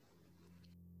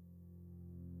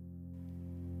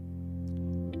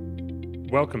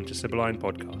Welcome to Sibylline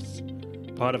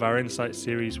Podcasts, part of our Insight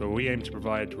series where we aim to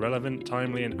provide relevant,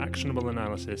 timely and actionable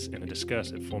analysis in a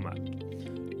discursive format.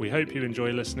 We hope you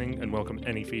enjoy listening and welcome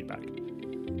any feedback.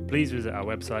 Please visit our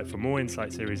website for more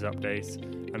Insight series updates,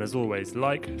 and as always,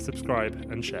 like, subscribe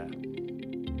and share.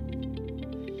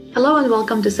 Hello and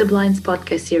welcome to Sibylline's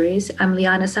podcast series. I'm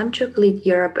Liana Samchuk, lead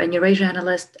Europe and Eurasia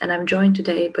analyst, and I'm joined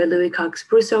today by Louis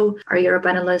Cox-Brusso, our Europe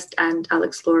analyst, and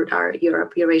Alex Lord, our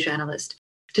Europe-Eurasia analyst.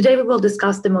 Today we will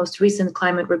discuss the most recent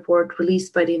climate report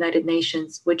released by the United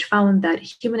Nations, which found that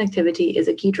human activity is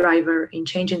a key driver in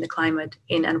changing the climate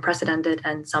in unprecedented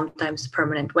and sometimes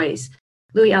permanent ways.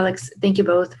 Louis, Alex, thank you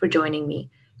both for joining me.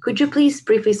 Could you please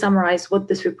briefly summarize what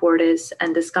this report is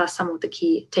and discuss some of the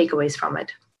key takeaways from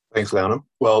it? Thanks, Leona.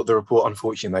 Well, the report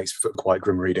unfortunately makes for quite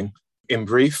grim reading. In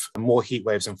brief, more heat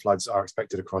waves and floods are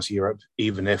expected across Europe,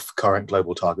 even if current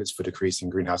global targets for decreasing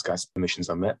greenhouse gas emissions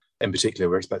are met. In particular,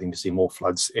 we're expecting to see more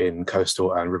floods in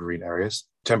coastal and riverine areas.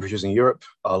 Temperatures in Europe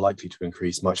are likely to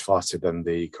increase much faster than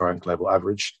the current global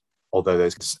average, although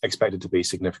there's expected to be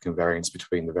significant variance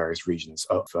between the various regions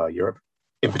of Europe.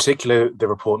 In particular, the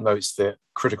report notes that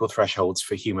critical thresholds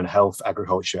for human health,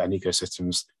 agriculture, and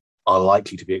ecosystems are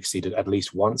likely to be exceeded at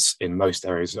least once in most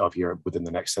areas of Europe within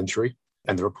the next century.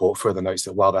 And the report further notes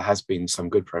that while there has been some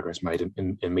good progress made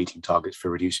in meeting targets for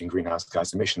reducing greenhouse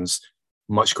gas emissions,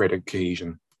 much greater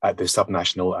cohesion at the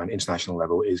subnational and international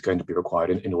level is going to be required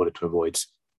in order to avoid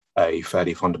a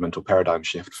fairly fundamental paradigm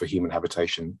shift for human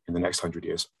habitation in the next 100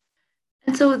 years.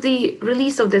 And so the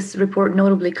release of this report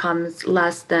notably comes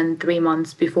less than 3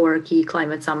 months before a key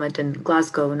climate summit in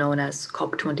Glasgow known as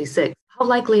COP26. How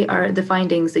likely are the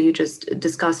findings that you just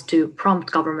discussed to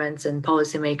prompt governments and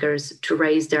policymakers to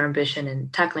raise their ambition in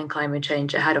tackling climate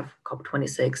change ahead of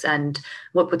COP26? And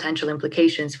what potential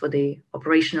implications for the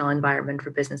operational environment for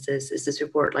businesses is this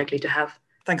report likely to have?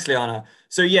 Thanks, Liana.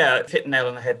 So hit the nail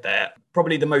on the head there.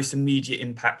 Probably the most immediate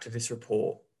impact of this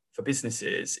report for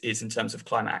businesses is in terms of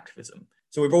climate activism.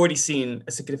 So we've already seen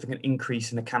a significant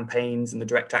increase in the campaigns and the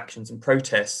direct actions and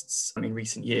protests in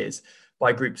recent years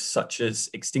by groups such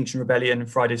as Extinction Rebellion,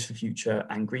 Fridays for Future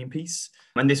and Greenpeace.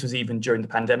 And this was even during the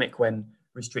pandemic when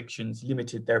restrictions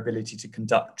limited their ability to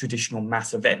conduct traditional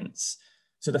mass events.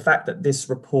 So the fact that this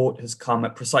report has come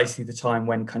at precisely the time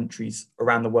when countries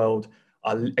around the world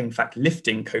are in fact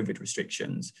lifting COVID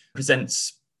restrictions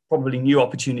presents probably new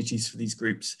opportunities for these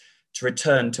groups to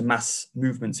return to mass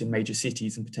movements in major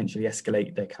cities and potentially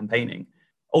escalate their campaigning.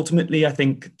 Ultimately, I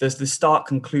think the stark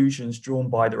conclusions drawn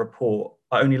by the report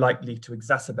are only likely to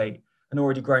exacerbate an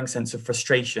already growing sense of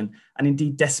frustration and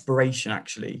indeed desperation,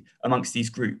 actually, amongst these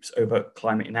groups over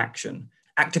climate inaction.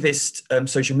 Activist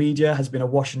social media has been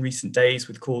awash in recent days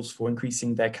with calls for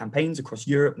increasing their campaigns across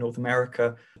Europe, North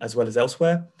America, as well as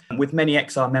elsewhere. And with many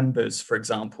XR members, for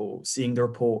example, seeing the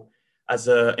report as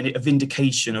a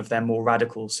vindication of their more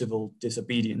radical civil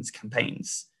disobedience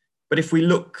campaigns. But if we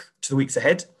look to the weeks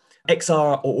ahead, XR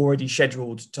are already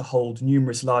scheduled to hold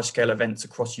numerous large-scale events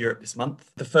across Europe this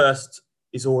month. The first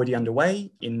is already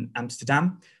underway in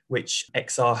Amsterdam, which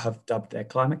XR have dubbed their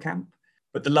climate camp.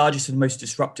 But the largest and most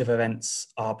disruptive events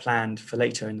are planned for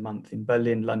later in the month in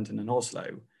Berlin, London and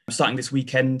Oslo. Starting this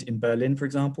weekend in Berlin, for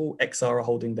example, XR are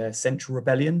holding their Central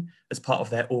Rebellion as part of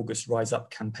their August Rise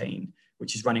Up campaign,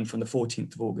 which is running from the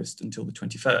 14th of August until the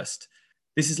 21st.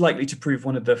 This is likely to prove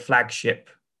one of the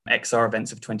flagship XR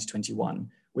events of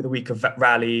 2021, with a week of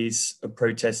rallies, of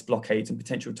protests, blockades, and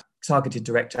potential targeted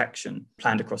direct action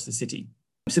planned across the city.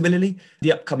 Similarly,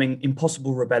 the upcoming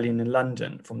Impossible Rebellion in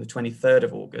London from the 23rd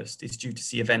of August is due to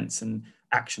see events and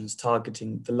actions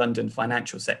targeting the London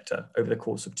financial sector over the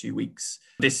course of 2 weeks.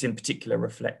 This in particular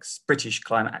reflects British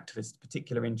climate activists'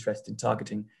 particular interest in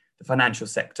targeting the financial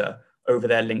sector over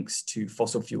their links to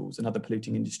fossil fuels and other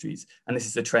polluting industries. And this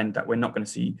is a trend that we're not going to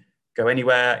see go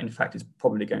anywhere. In fact, it's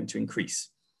probably going to increase.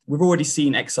 We've already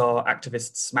seen XR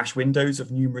activists smash windows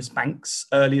of numerous banks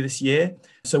earlier this year,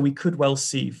 so we could well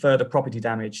see further property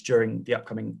damage during the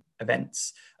upcoming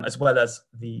events, as well as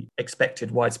the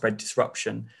expected widespread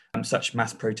disruption such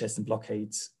mass protests and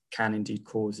blockades can indeed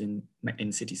cause in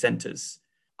city centres.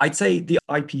 I'd say the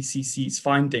IPCC's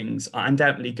findings are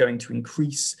undoubtedly going to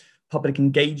increase public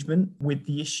engagement with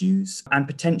the issues and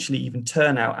potentially even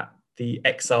turnout at the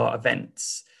XR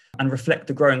events, and reflect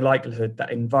the growing likelihood that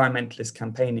environmentalist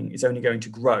campaigning is only going to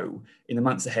grow in the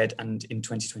months ahead and in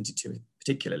 2022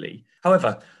 particularly.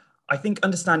 However, I think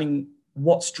understanding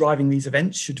what's driving these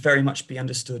events should very much be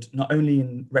understood not only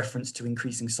in reference to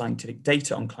increasing scientific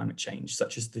data on climate change,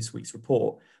 such as this week's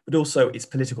report, but also its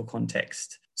political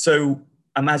context. So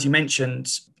As you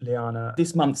mentioned, Liana,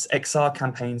 this month's XR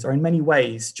campaigns are in many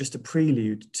ways just a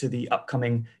prelude to the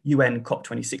upcoming UN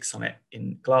COP26 summit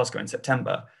in Glasgow in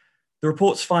September. The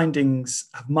report's findings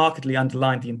have markedly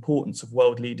underlined the importance of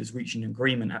world leaders reaching an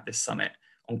agreement at this summit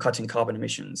on cutting carbon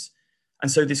emissions. And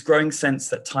so this growing sense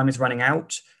that time is running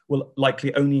out will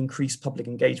likely only increase public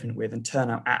engagement with and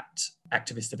turnout at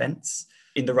activist events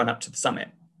in the run-up to the summit.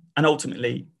 And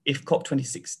ultimately, if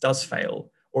COP26 does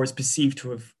fail or is perceived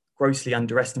to have grossly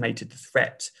underestimated the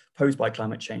threat posed by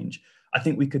climate change, I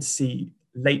think we could see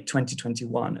late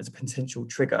 2021 as a potential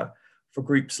trigger for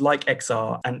groups like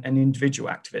XR and individual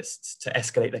activists to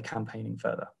escalate their campaigning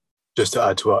further. Just to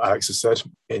add to what Alex has said,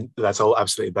 that's all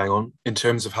absolutely bang on. In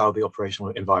terms of how the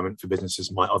operational environment for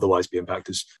businesses might otherwise be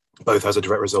impacted, both as a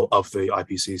direct result of the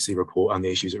IPCC report and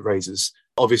the issues it raises.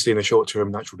 Obviously, in the short term,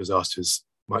 natural disasters,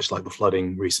 much like the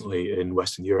flooding recently in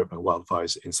Western Europe and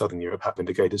wildfires in Southern Europe have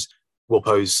indicated, will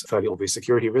pose fairly obvious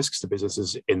security risks to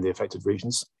businesses in the affected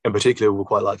regions. In particular, we're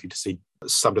quite likely to see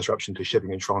some disruption to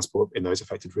shipping and transport in those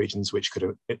affected regions, which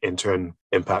could in turn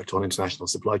impact on international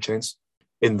supply chains.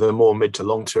 In the more mid to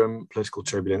long term, political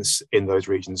turbulence in those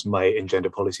regions may engender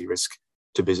policy risk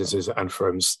to businesses and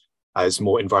firms as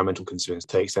more environmental concerns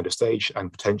take center stage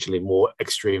and potentially more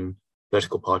extreme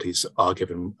political parties are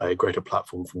given a greater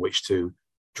platform from which to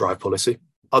drive policy.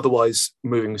 Otherwise,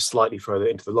 moving slightly further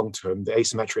into the long term, the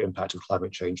asymmetric impact of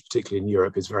climate change, particularly in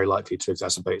Europe, is very likely to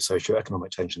exacerbate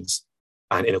socio-economic tensions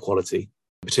and inequality,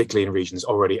 particularly in regions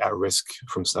already at risk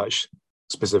from such,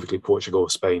 specifically Portugal,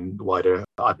 Spain, the wider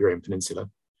Iberian Peninsula.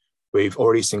 We've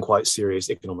already seen quite serious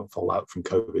economic fallout from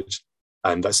COVID,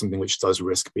 and that's something which does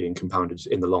risk being compounded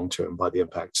in the long term by the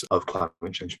impact of climate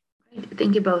change.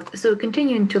 Thank you both. So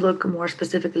continuing to look more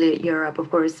specifically at Europe, of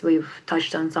course, we've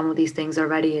touched on some of these things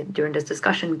already during this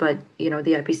discussion, but the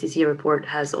IPCC report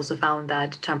has also found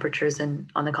that temperatures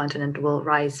on the continent will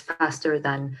rise faster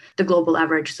than the global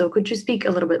average. So could you speak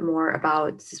a little bit more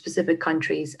about specific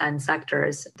countries and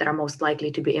sectors that are most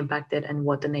likely to be impacted and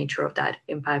what the nature of that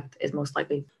impact is most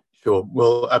likely? Sure.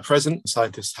 Well, at present,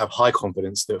 scientists have high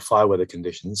confidence that fire weather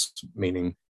conditions,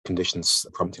 meaning conditions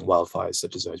prompting wildfires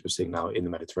such as those we're seeing now in the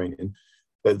Mediterranean,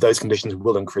 that those conditions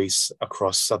will increase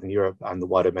across Southern Europe and the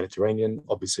wider Mediterranean,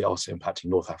 obviously also impacting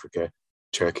North Africa,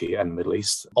 Turkey and the Middle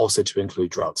East, also to include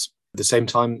droughts. At the same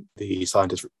time, the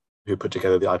scientists who put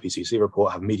together the IPCC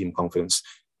report have medium confidence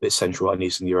that Central and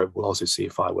Eastern Europe will also see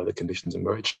fire weather conditions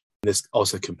emerge. This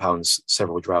also compounds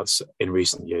several droughts in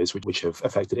recent years, which have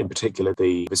affected in particular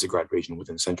the Visegrad region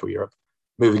within Central Europe.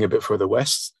 Moving a bit further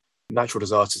west, natural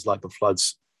disasters like the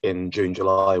floods in June,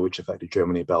 July, which affected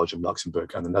Germany, Belgium,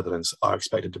 Luxembourg, and the Netherlands, are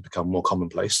expected to become more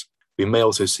commonplace. We may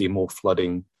also see more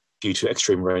flooding due to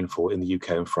extreme rainfall in the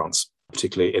UK and France,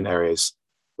 particularly in areas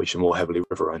which are more heavily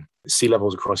riverine. Sea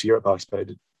levels across Europe are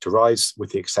expected to rise,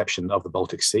 with the exception of the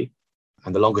Baltic Sea.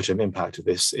 And the longer-term impact of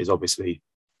this is obviously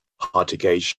hard to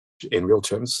gauge in real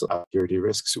terms. Security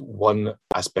risks. One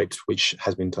aspect which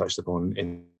has been touched upon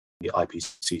in the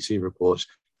IPCC report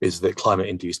is that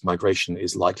climate-induced migration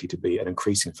is likely to be an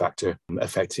increasing factor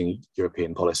affecting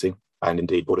European policy and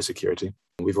indeed border security.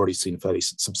 We've already seen fairly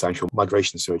substantial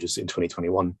migration surges in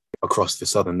 2021 across the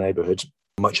southern neighbourhood,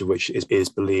 much of which is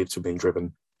believed to have been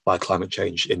driven by climate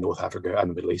change in North Africa and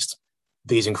the Middle East.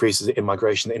 These increases in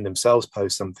migration in themselves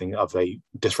pose something of a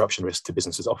disruption risk to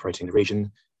businesses operating in the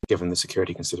region, given the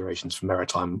security considerations for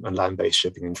maritime and land-based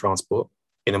shipping and transport.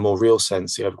 In a more real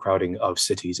sense, the overcrowding of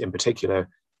cities in particular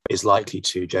is likely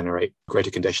to generate greater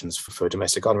conditions for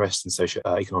domestic unrest and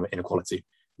socio-economic inequality,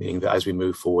 meaning that as we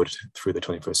move forward through the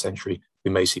 21st century, we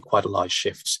may see quite a large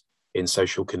shift in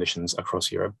social conditions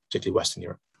across Europe, particularly Western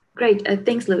Europe. Great.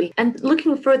 Thanks, Louis. And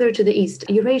looking further to the east,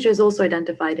 Eurasia is also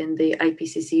identified in the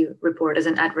IPCC report as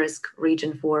an at-risk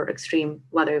region for extreme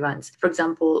weather events. For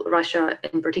example, Russia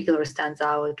in particular stands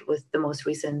out with the most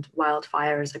recent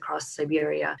wildfires across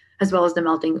Siberia, as well as the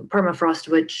melting permafrost,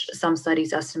 which some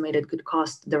studies estimated could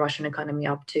cost the Russian economy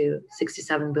up to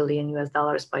 $67 billion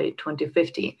by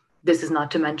 2050. This is not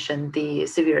to mention the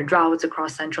severe droughts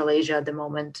across Central Asia at the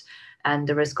moment and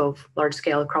the risk of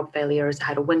large-scale crop failures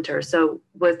ahead of winter. So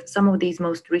with some of these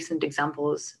most recent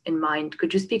examples in mind,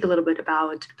 could you speak a little bit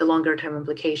about the longer-term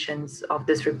implications of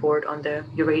this report on the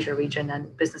Eurasia region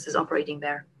and businesses operating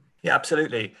there? Yeah,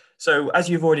 absolutely. So as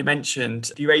you've already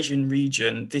mentioned, the Eurasian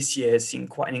region this year has seen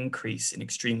quite an increase in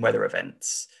extreme weather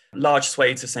events. Large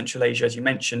swathes of Central Asia, as you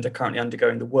mentioned, are currently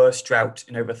undergoing the worst drought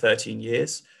in over 13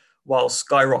 years, while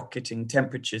skyrocketing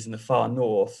temperatures in the far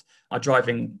north are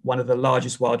driving one of the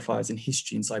largest wildfires in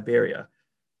history in Siberia.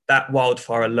 That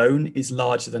wildfire alone is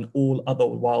larger than all other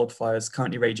wildfires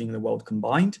currently raging in the world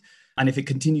combined. And if it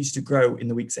continues to grow in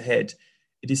the weeks ahead,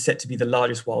 it is set to be the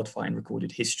largest wildfire in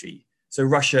recorded history. So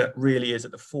Russia really is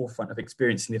at the forefront of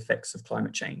experiencing the effects of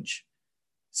climate change.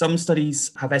 Some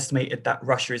studies have estimated that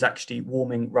Russia is actually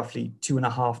warming roughly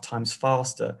 2.5 times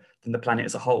faster than the planet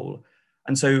as a whole.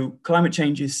 And so climate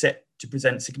change is set to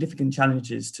present significant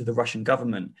challenges to the Russian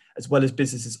government, as well as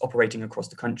businesses operating across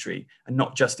the country, and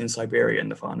not just in Siberia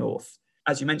and the far north.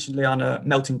 As you mentioned, Liana,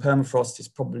 melting permafrost is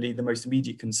probably the most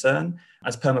immediate concern,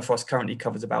 as permafrost currently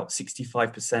covers about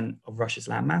 65% of Russia's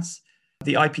landmass.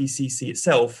 The IPCC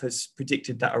itself has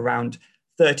predicted that around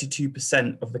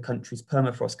 32% of the country's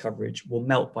permafrost coverage will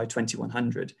melt by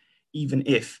 2100, even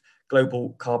if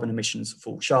global carbon emissions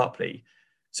fall sharply.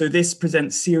 So this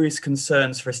presents serious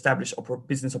concerns for established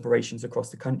business operations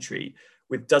across the country,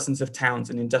 with dozens of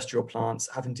towns and industrial plants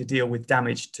having to deal with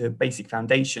damage to basic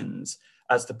foundations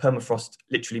as the permafrost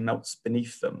literally melts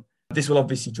beneath them. This will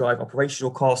obviously drive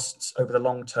operational costs over the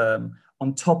long term,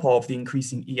 on top of the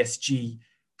increasing ESG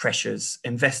pressures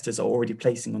investors are already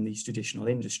placing on these traditional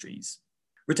industries.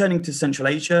 Returning to Central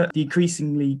Asia, the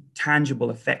increasingly tangible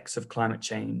effects of climate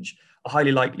change are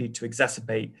highly likely to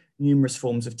exacerbate numerous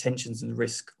forms of tensions and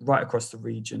risk right across the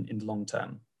region in the long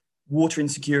term. Water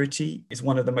insecurity is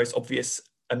one of the most obvious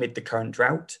amid the current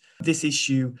drought. This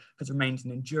issue has remained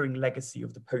an enduring legacy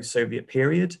of the post-Soviet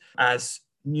period, as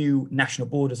new national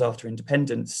borders after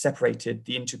independence separated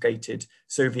the integrated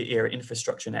Soviet-era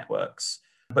infrastructure networks.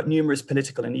 But numerous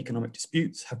political and economic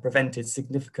disputes have prevented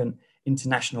significant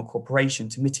international cooperation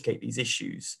to mitigate these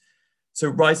issues. So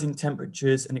rising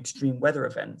temperatures and extreme weather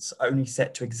events are only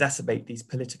set to exacerbate these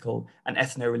political and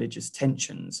ethno-religious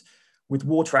tensions, with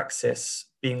water access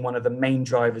being one of the main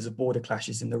drivers of border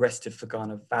clashes in the rest of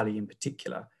Fergana Valley in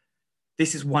particular.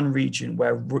 This is one region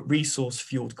where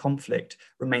resource-fueled conflict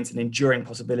remains an enduring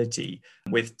possibility,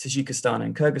 with Tajikistan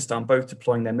and Kyrgyzstan both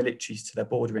deploying their militaries to their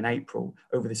border in April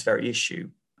over this very issue.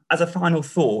 As a final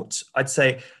thought, I'd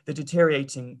say the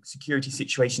deteriorating security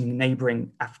situation in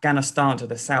neighbouring Afghanistan to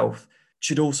the south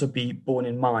should also be borne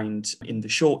in mind in the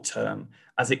short term,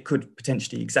 as it could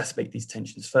potentially exacerbate these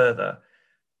tensions further.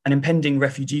 An impending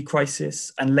refugee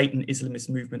crisis and latent Islamist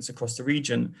movements across the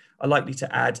region are likely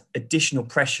to add additional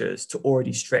pressures to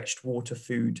already stretched water,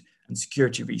 food, and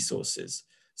security resources.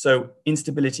 So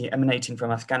instability emanating from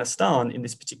Afghanistan in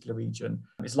this particular region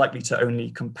is likely to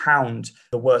only compound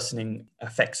the worsening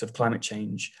effects of climate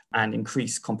change and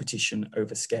increase competition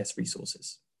over scarce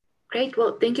resources. Great.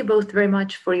 Well, thank you both very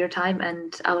much for your time,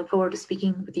 and I look forward to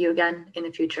speaking with you again in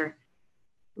the future.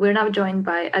 We're now joined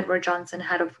by Edward Johnson,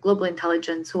 Head of Global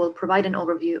Intelligence, who will provide an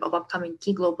overview of upcoming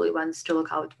key global events to look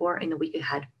out for in the week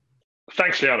ahead.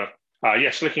 Thanks, Liana.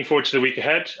 Yes, looking forward to the week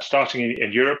ahead, starting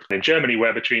in Europe, in Germany,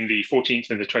 where between the 14th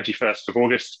and the 21st of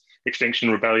August,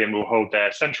 Extinction Rebellion will hold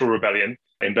their Central Rebellion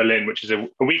in Berlin, which is a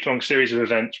week-long series of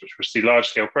events which will see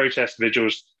large-scale protests,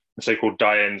 vigils, and so-called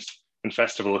die-ins and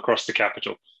festival across the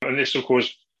capital. And this will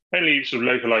cause only sort of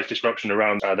localized disruption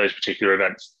around those particular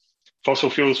events.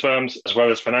 Fossil fuels firms, as well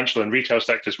as financial and retail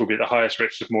sectors, will be at the highest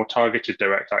risk of more targeted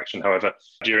direct action, however,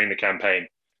 during the campaign.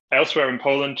 Elsewhere in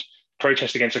Poland,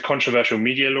 protests against a controversial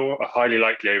media law are highly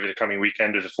likely over the coming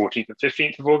weekend of the 14th and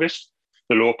 15th of August.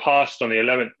 The law passed on the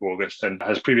 11th of August and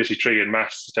has previously triggered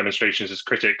mass demonstrations as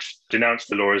critics denounced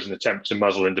the law as an attempt to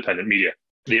muzzle independent media.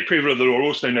 The approval of the law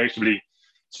also notably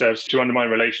serves to undermine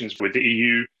relations with the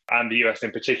EU and the US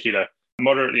in particular,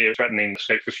 moderately threatening the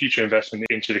scope for future investment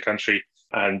into the country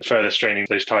and further straining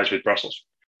those ties with Brussels.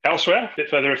 Elsewhere, a bit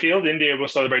further afield, India will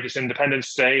celebrate its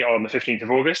Independence Day on the 15th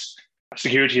of August.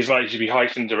 Security is likely to be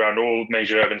heightened around all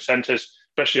major urban centres,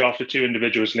 especially after 2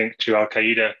 individuals linked to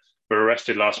Al-Qaeda were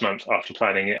arrested last month after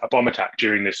planning a bomb attack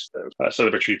during this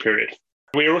celebratory period.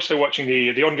 We are also watching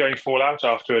the ongoing fallout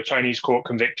after a Chinese court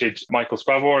convicted Michael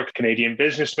Spavor, a Canadian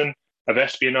businessman, of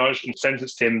espionage and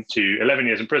sentenced him to 11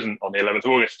 years in prison on the 11th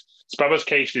of August. Spavor's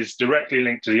case is directly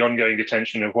linked to the ongoing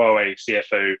detention of Huawei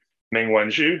CFO Meng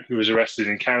Wanzhou, who was arrested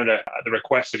in Canada at the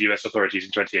request of US authorities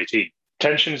in 2018.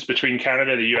 Tensions between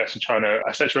Canada, the US, and China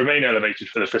are set to remain elevated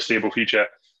for the foreseeable future,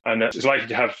 and is likely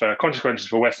to have consequences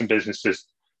for Western businesses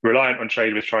reliant on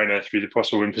trade with China through the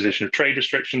possible imposition of trade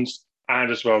restrictions, and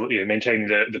as well maintaining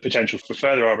the potential for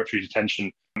further arbitrary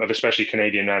detention of especially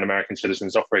Canadian and American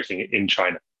citizens operating in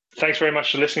China. Thanks very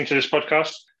much for listening to this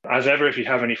podcast. As ever, if you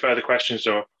have any further questions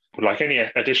or would like any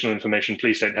additional information,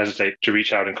 please don't hesitate to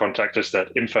reach out and contact us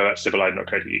at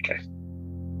info@civilline.co.uk.